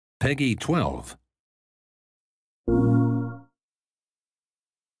Peggy 12.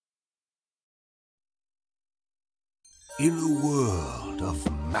 In a world of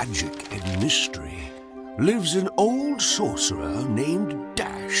magic and mystery lives an old sorcerer named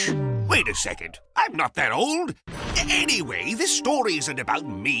Dash. Wait a second. I'm not that old. Anyway, this story isn't about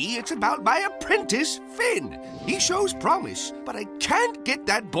me. It's about my apprentice, Finn. He shows promise, but I can't get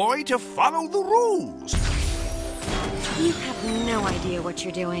that boy to follow the rules. You have no idea what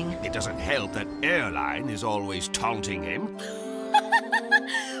you're doing. It doesn't help that Airline is always taunting him.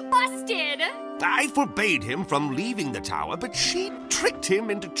 Busted! I forbade him from leaving the tower, but she tricked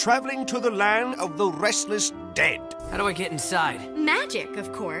him into traveling to the land of the restless dead. How do I get inside? Magic,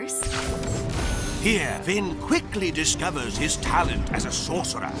 of course. Here, Finn quickly discovers his talent as a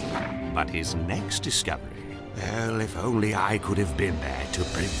sorcerer. But his next discovery, well, if only I could have been there to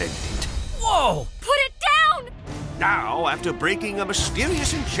prevent it. Whoa! Put it down! Now, after breaking a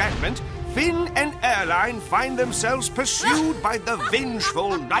mysterious enchantment, Finn and Airline find themselves pursued by the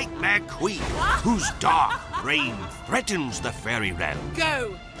vengeful Nightmare Queen, whose dark reign threatens the fairy realm.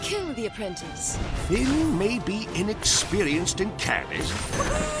 Go! Kill the apprentice. Finn may be inexperienced and careless,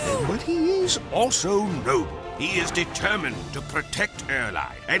 but he is also noble. He is determined to protect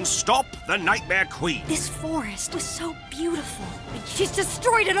Airline and stop the Nightmare Queen. This forest was so beautiful. She's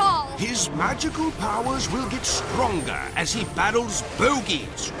destroyed it all. His magical powers will get stronger as he battles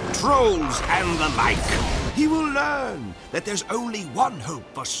bogies, trolls, and the like. He will learn that there's only one hope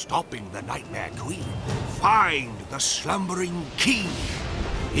for stopping the Nightmare Queen. Find the slumbering key.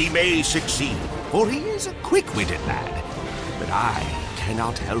 He may succeed, for he is a quick-witted lad, but I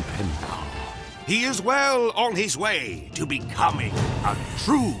cannot help him now. He is well on his way to becoming a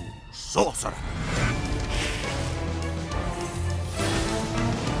true sorcerer.